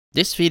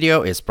This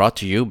video is brought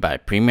to you by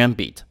Premium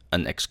Beat,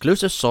 an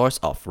exclusive source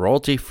of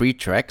royalty-free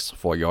tracks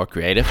for your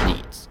creative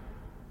needs.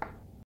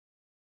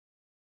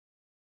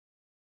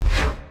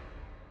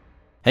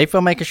 Hey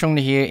filmmaker, Chung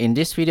Dha here. In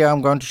this video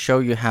I'm going to show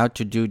you how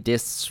to do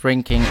this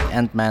shrinking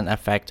Ant-Man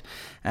effect,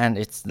 and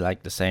it's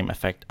like the same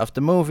effect of the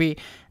movie.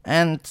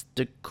 And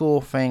the cool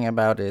thing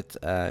about it,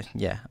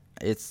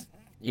 it's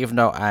even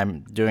though I'm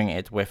doing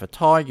it with a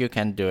toy, you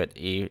can do it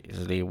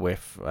easily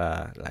with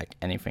like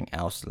anything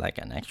else, like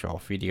an actual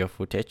video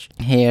footage.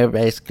 Here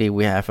basically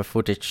we have a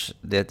footage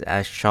that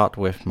I shot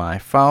with my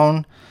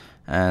phone,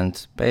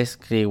 and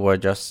basically we're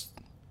just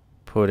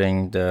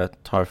putting the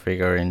toy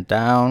figurine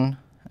down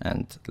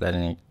and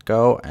letting it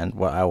go, and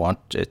what I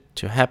want it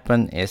to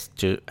happen is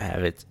to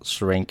have it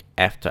shrink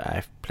after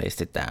I've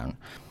placed it down.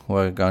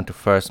 We're going to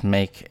first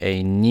make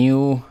a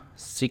new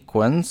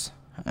sequence,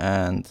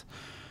 and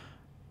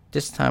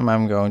this time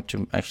I'm going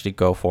to actually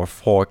go for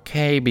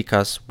 4K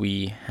because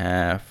we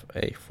have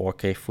a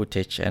 4K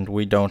footage and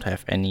we don't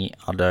have any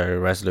other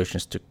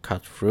resolutions to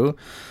cut through.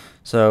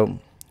 So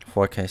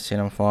 4K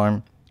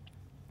Cineform,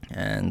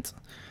 and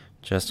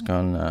just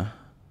gonna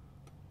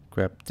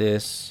grab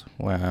this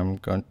where I'm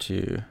going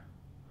to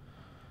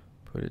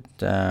put it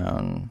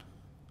down.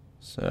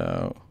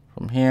 So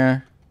from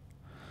here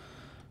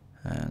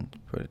and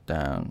put it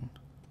down.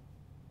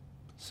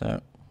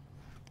 So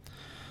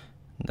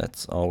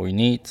that's all we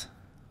need,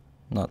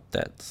 not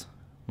that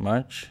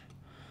much.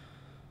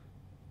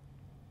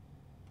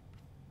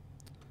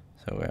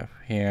 So we have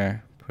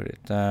here, put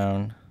it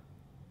down.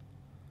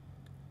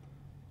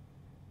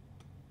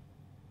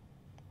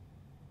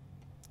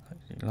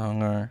 Slightly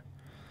longer.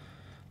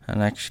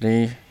 And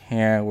actually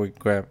here we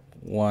grab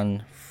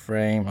one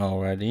frame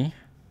already.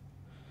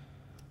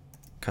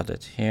 Cut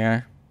it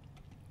here.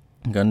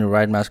 I'm going to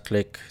right mouse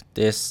click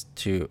this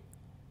to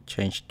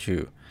change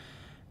to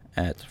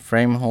add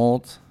frame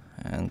hold,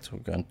 and we're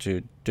going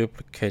to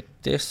duplicate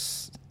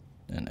this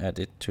and add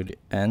it to the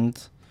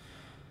end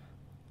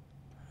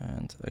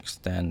and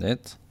extend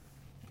it.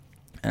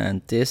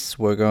 And this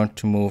we're going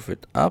to move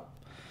it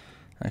up.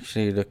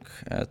 Actually look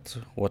at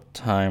what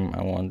time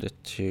I want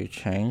it to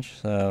change.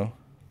 So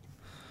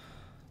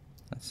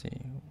let's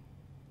see,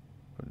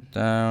 put it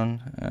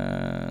down,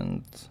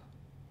 and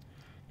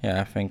yeah,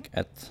 I think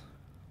at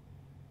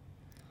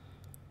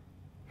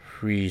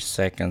 3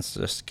 seconds,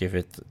 just give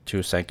it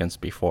 2 seconds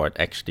before it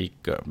actually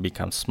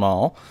becomes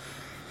small.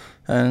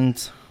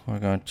 And we're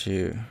going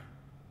to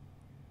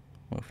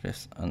move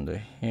this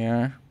under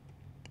here.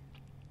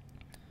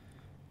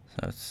 So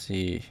let's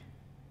see,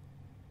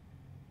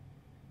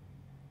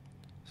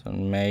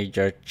 some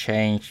major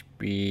change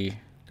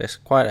there's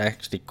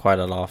actually quite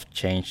a lot of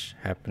change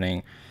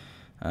happening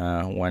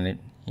when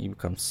he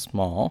becomes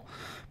small,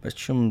 but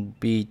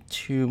shouldn't be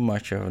too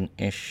much of an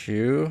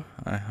issue,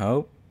 I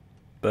hope.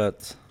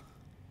 But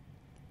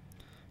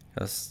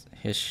because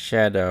his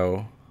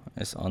shadow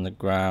is on the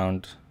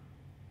ground,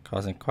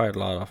 causing quite a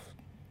lot of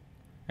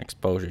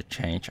exposure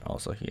change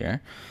also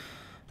here.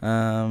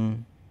 Yeah,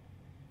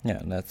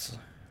 let's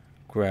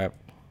grab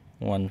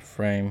one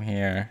frame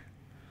here.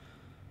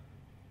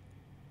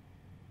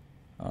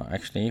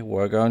 Actually,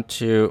 we're going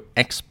to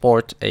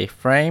export a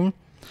frame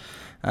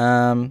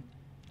because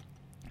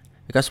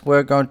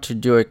we're going to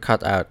do a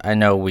cutout. I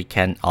know we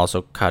can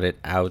also cut it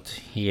out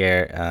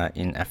here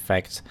in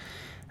effects,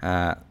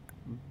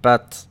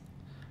 but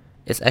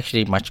it's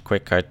actually much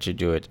quicker to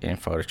do it in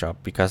Photoshop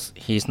because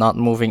he's not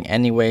moving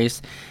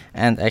anyways.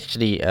 And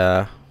actually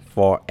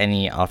for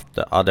any of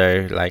the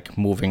other, like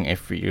moving,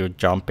 if you're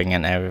jumping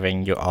and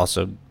everything, you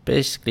also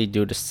basically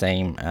do the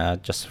same,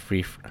 just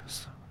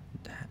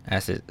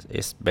as it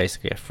is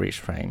basically a freeze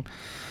frame.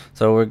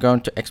 So we're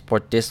going to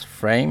export this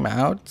frame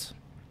out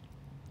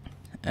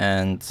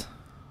and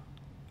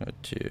go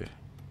to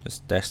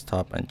just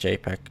desktop, and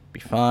JPEG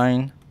be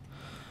fine.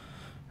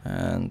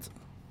 And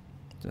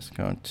just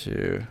going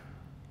to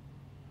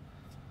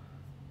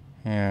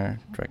here,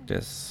 drag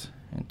this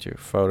into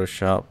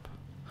Photoshop.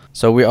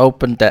 So we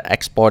opened the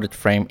exported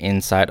frame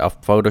inside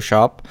of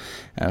Photoshop,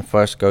 and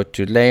first go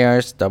to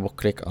layers, double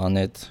click on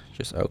it,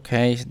 just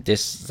OK.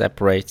 This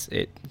separates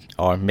it,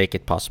 or make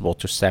it possible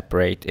to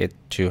separate it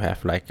to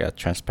have like a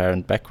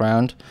transparent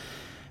background.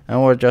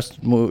 And we're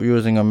just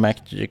using a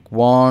magic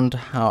wand.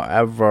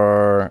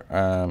 However,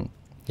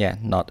 yeah,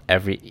 not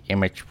every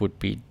image would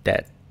be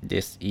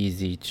this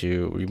easy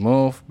to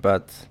remove,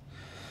 but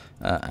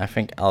I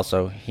think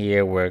also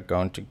here we're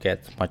going to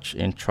get much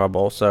in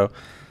trouble. So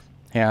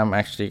here I'm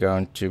actually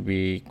going to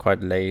be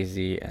quite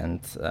lazy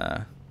and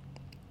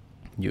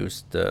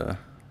use the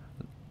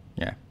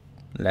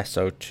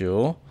lasso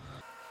tool.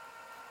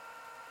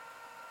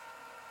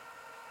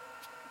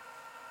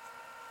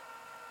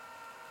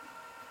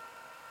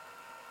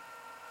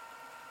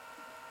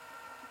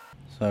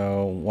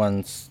 So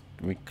once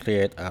we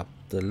cleared up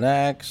the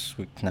legs,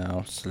 we can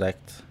now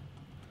select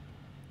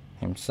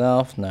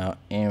himself. Now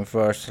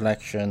inverse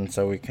selection,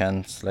 so we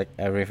can select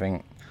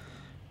everything,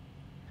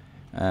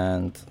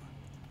 and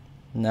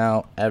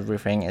now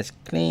everything is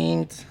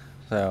cleaned.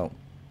 So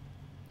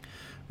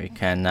we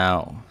can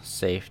now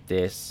save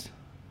this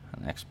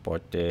and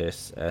export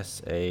this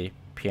as a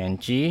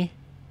PNG.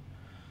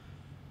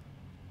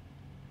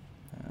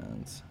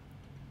 And let's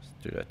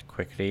do that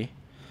quickly.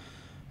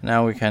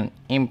 Now we can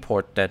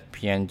import that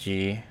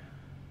PNG.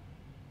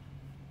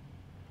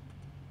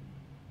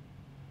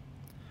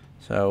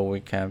 So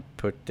we can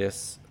put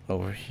this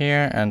over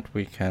here and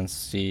we can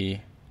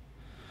see,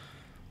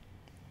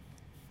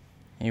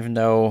 even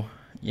though,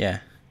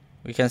 yeah,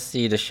 we can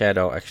see the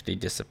shadow actually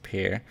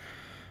disappear.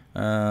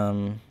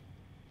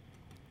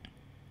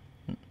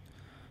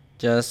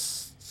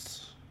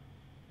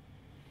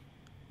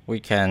 We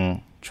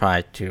can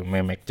try to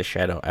mimic the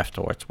shadow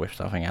afterwards with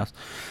something else.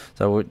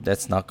 So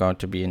that's not going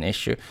to be an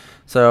issue.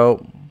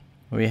 So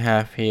we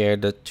have here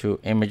the two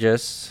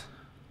images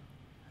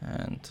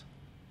and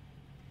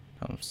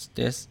comes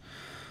this.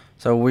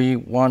 So we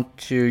want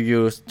to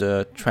use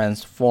the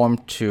transform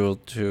tool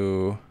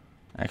to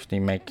actually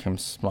make him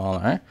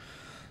smaller.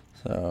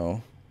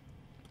 So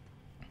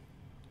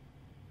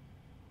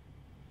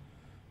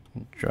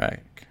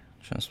drag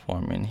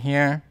transform in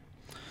here.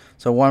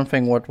 So one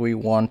thing what we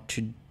want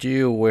to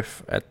do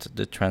with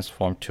the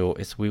transform tool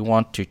is we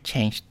want to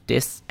change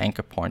this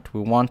anchor point.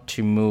 We want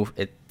to move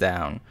it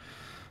down.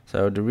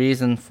 So the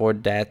reason for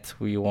that,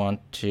 we want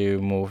to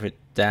move it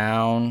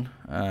down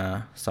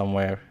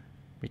somewhere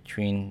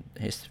between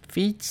his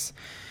feet,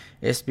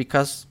 is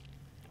because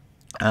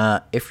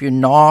if you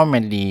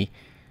normally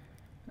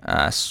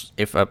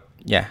if a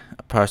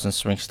person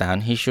shrinks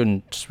down, he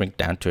shouldn't shrink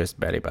down to his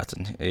belly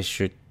button. He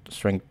should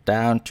shrink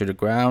down to the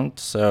ground.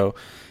 So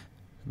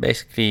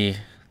basically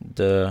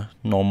the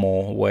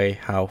normal way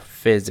how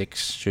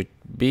physics should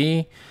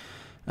be.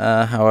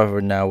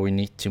 However, now we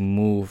need to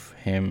move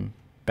him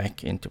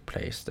back into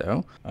place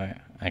though.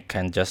 I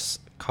can just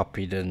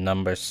copy the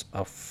numbers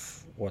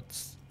of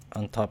what's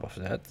on top of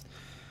that.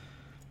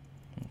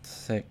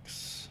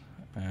 6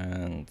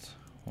 and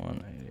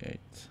 188.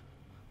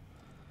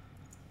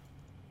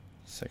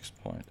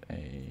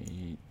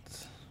 6.8.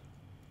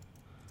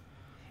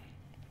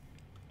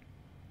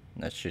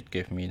 That should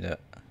give me the,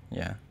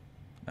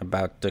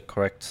 about the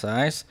correct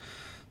size.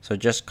 So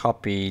just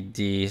copy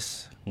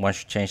these.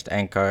 Once you change the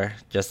anchor,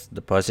 just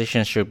the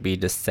position should be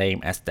the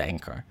same as the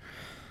anchor.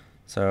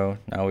 So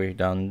now we've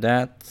done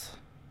that.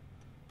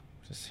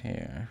 Just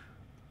here.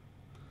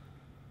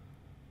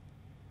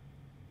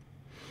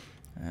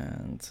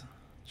 And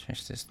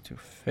change this to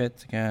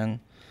fit again.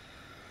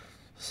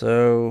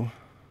 So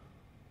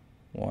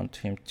want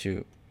him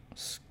to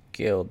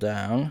scale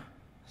down.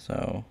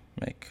 So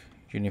make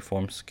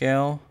uniform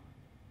scale.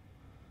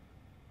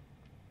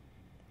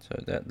 So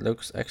that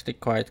looks actually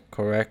quite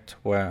correct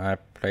where I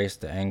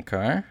placed the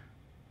anchor.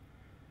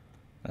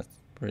 That's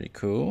pretty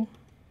cool.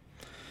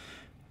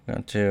 I'm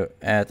going to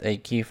add a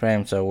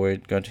keyframe, so we're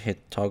going to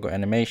hit toggle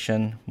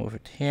animation, move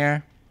it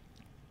here.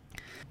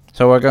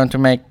 So we're going to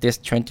make this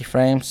 20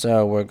 frames,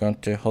 so we're going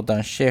to hold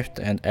down shift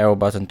and arrow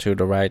button to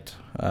the right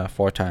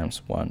 4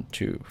 times. 1,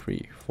 2,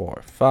 3,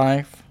 4,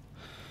 5.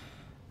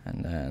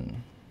 And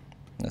then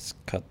let's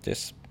cut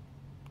this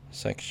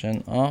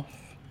section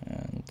off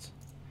and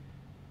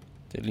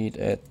delete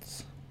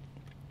it.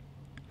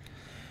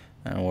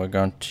 And we're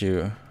going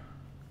to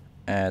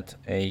add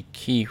a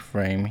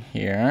keyframe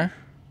here.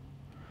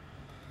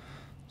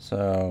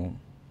 So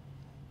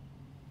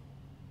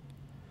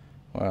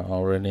we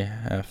already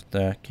have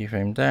the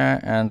keyframe there,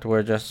 and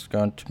we're just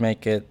going to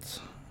make it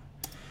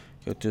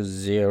go to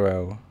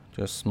 0,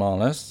 to the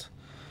smallest. So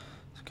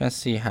you can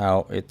see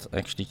how it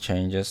actually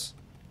changes.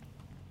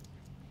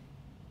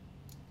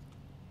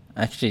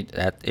 Actually,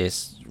 that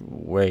is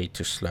way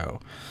too slow.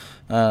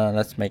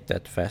 Let's make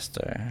that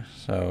faster.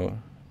 So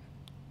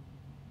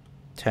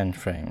 10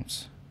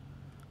 frames.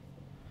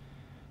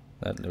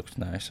 That looks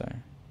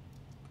nicer.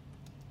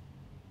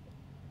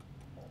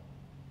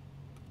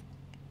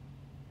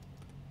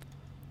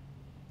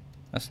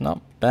 That's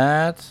not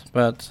bad,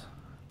 but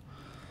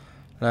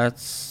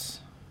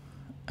let's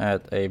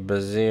add a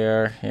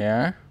bezier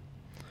here.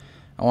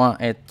 I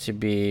want it to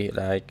be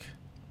like,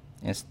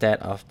 instead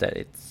of that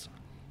it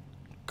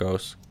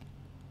goes,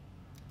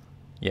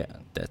 yeah,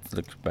 that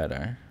looks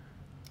better.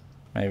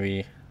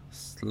 Maybe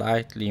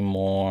slightly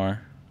more.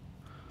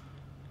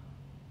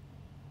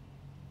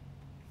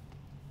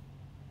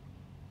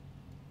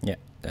 Yeah,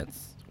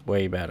 that's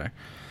way better.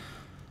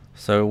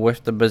 So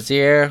with the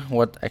bezier,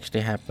 what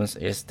actually happens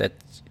is that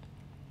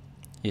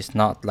he's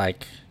not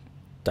like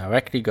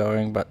directly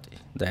going, but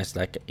there's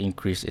like an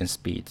increase in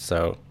speed.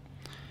 So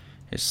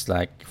it's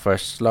like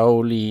first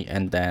slowly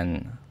and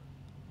then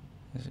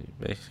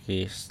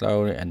basically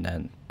slowly and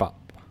then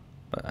pop.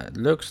 But it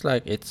looks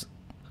like it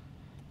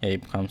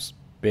becomes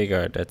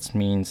bigger. That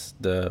means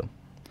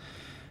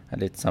I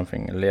did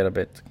something a little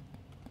bit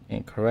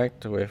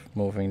incorrect with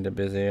moving the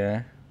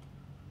bezier.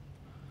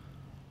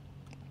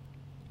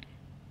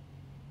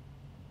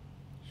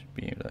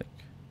 Be like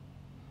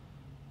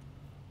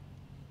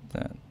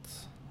that,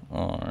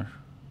 or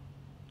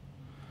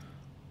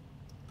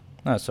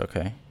that's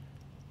okay.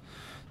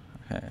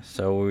 Okay,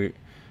 so we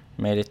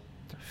made it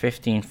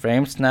 15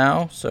 frames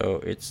now,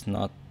 so it's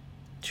not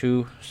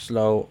too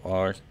slow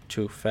or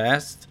too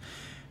fast,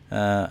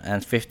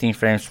 and 15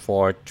 frames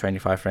for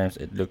 25 frames,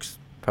 it looks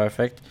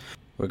perfect.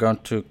 We're going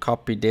to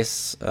copy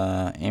this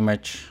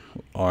image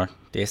or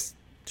this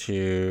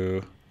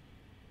to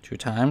 2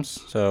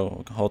 times,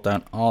 so hold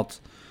down Alt,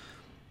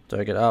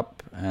 drag it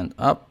up, and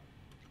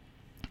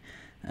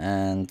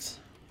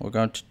we're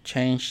going to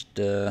change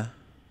the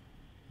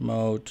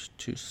mode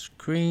to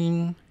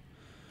screen,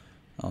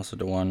 also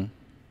the one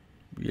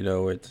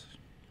below it,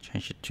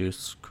 change it to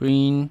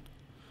screen.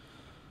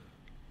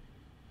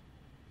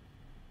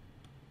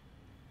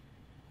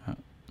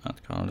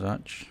 Not color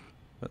Dutch,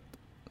 but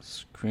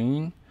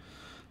screen.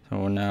 So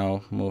we'll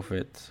now move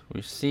it.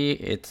 We see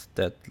it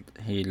that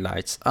he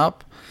lights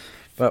up,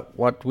 but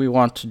what we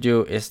want to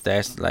do is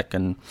there's like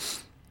an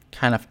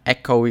kind of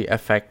echoey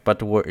effect,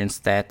 but we're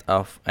instead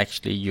of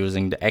actually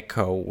using the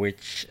echo,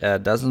 which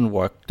doesn't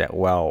work that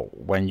well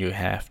when you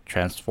have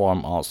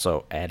transform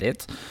also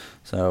added.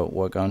 So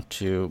we're going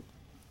to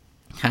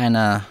kind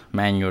of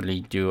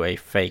manually do a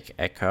fake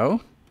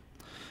echo,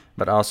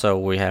 but also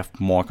we have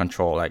more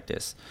control like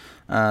this.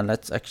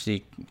 Let's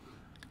actually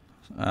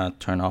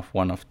turn off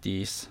one of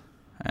these,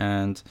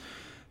 and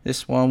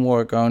this one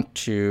we're going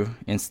to,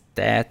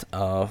 instead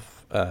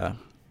of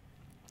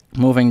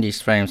moving these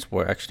frames,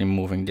 we're actually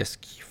moving this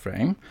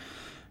keyframe,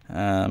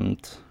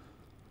 and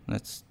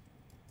let's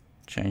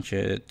change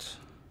it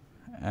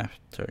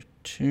after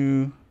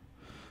 2.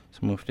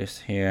 Let's move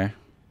this here,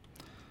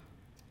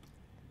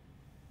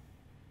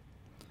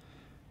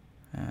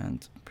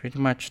 and pretty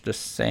much the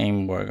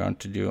same we're going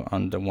to do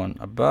on the one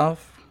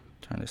above.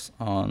 Turn this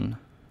on.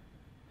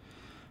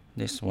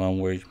 This one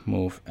we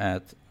move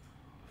at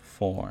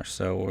 4,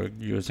 so we're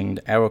using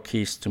the arrow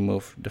keys to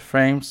move the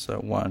frames. So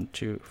 1,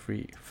 2,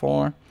 3,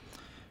 4.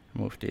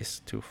 Move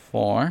this to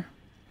 4,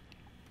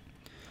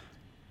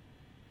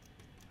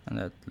 and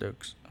that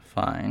looks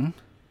fine.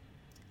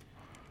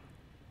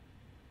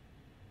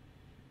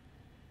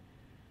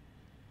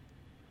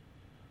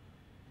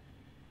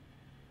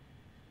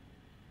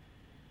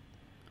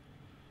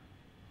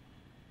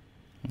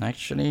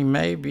 Actually,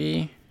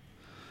 maybe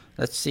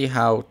let's see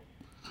how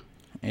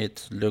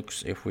it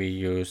looks if we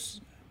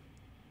use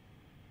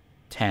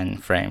 10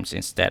 frames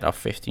instead of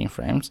 15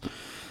 frames.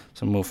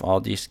 So move all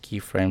these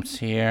keyframes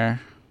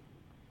here,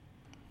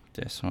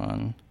 this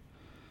one,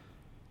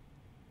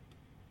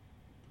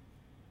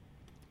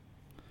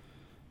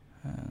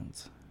 and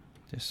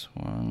this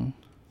one.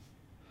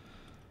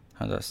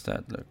 How does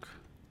that look?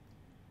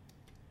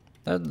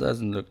 That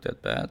doesn't look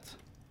that bad.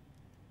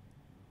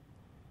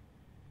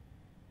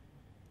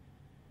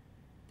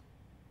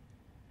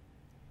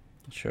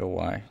 Not sure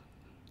why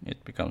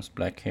it becomes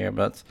black here,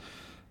 but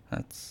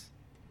let's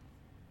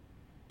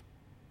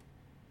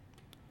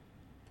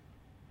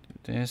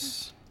do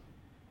this.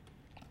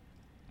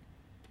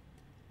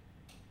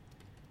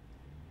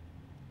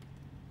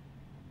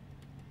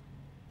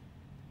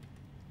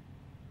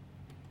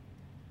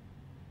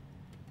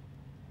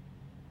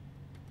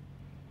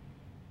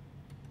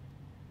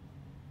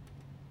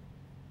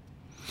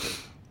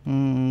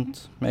 And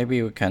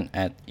maybe we can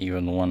add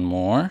even one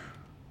more.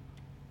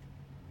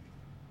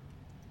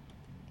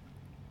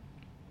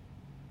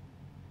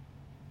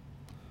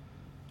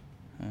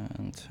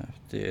 And have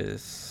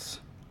this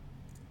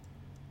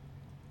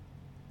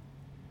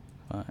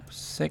 5,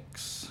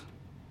 6.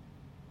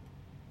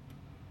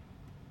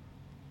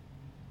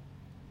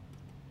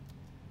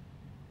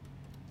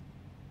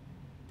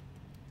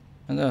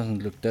 It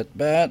doesn't look that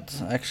bad.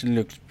 Actually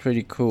looks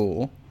pretty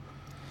cool.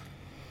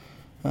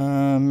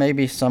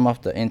 Maybe some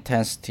of the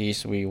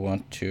intensities we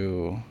want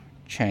to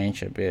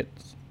change a bit.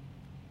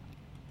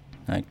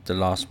 Like the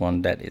last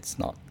one, that it's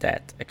not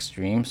that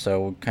extreme.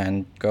 So we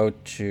can go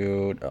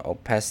to the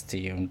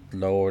opacity and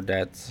lower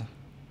that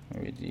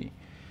maybe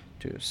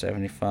to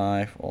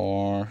 75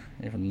 or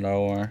even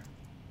lower,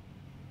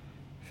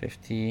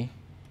 50.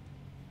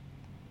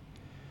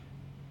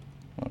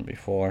 One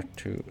before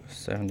to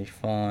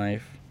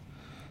 75.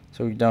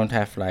 So we don't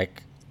have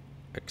like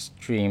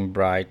extreme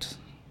bright,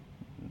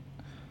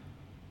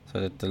 so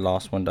that the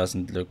last one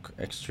doesn't look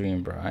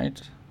extreme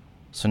bright.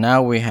 So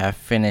now we have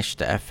finished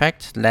the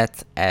effect.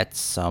 Let's add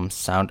some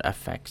sound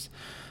effects.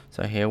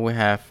 So here we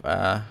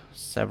have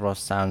several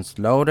sounds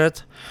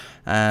loaded,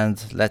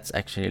 and let's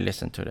actually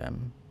listen to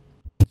them.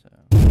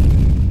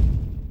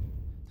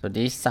 So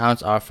these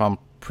sounds are from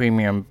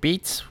Premium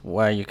Beats,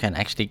 where you can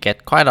actually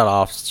get quite a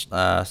lot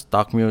of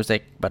stock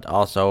music, but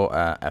also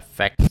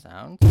effect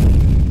sounds.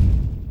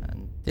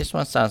 And this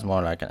one sounds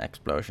more like an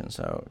explosion,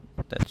 so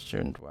that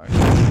shouldn't work.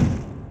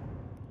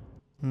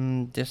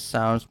 This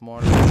sounds more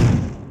like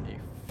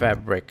a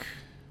fabric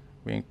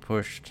being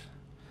pushed.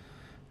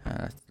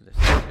 Let's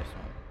listen to this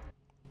one.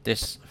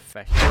 This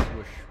fashion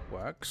swoosh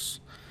works.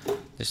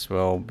 This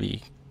will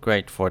be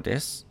great for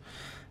this.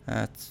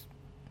 Let's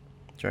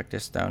drag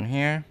this down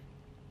here.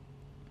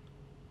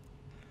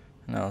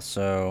 And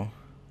also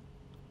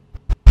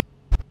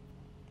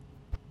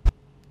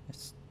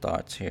let's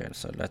dots here.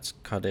 So let's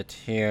cut it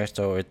here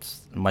so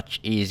it's much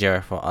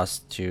easier for us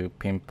to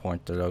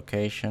pinpoint the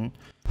location.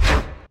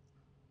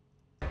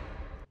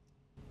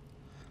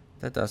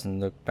 That doesn't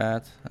look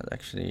bad. I'll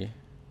actually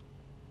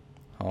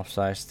half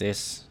size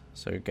this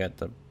so you get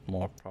the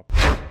more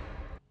proper.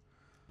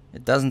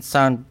 It doesn't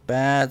sound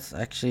bad.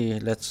 Actually,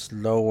 let's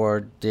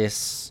lower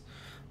this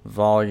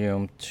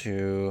volume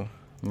to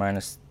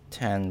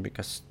 -10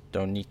 because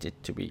don't need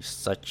it to be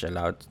such a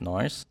loud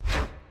noise.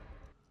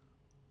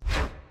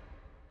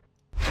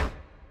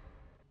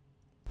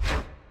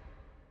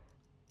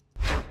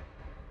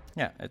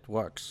 Yeah, it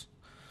works.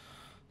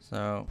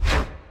 So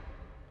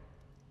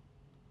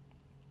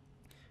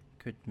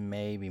could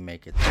maybe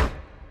make it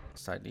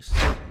slightly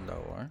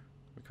lower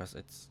because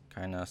it's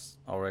kind of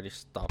already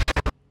stopped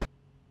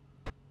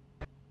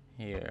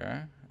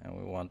here and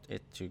we want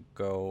it to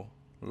go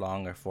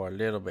longer for a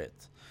little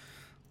bit.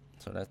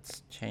 So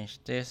let's change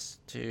this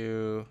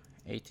to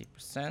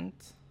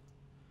 80%.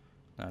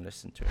 Now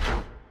listen to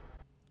it.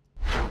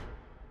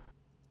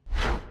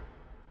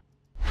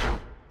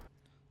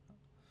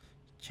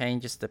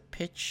 Changes the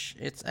pitch.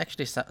 It's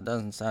actually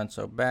doesn't sound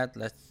so bad.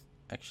 Let's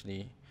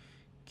actually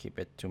keep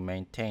it to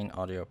maintain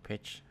audio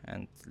pitch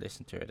and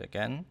listen to it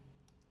again.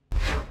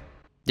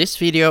 This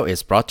video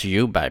is brought to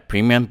you by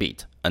Premium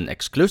Beat, an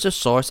exclusive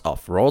source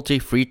of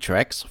royalty-free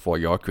tracks for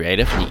your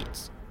creative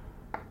needs.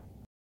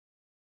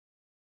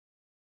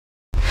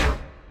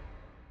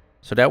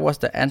 So that was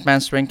the Ant-Man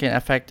shrinking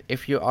effect.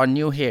 If you are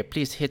new here,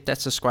 please hit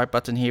that subscribe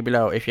button here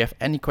below. If you have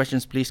any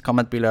questions, please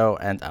comment below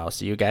and I'll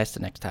see you guys the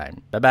next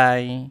time. Bye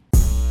bye.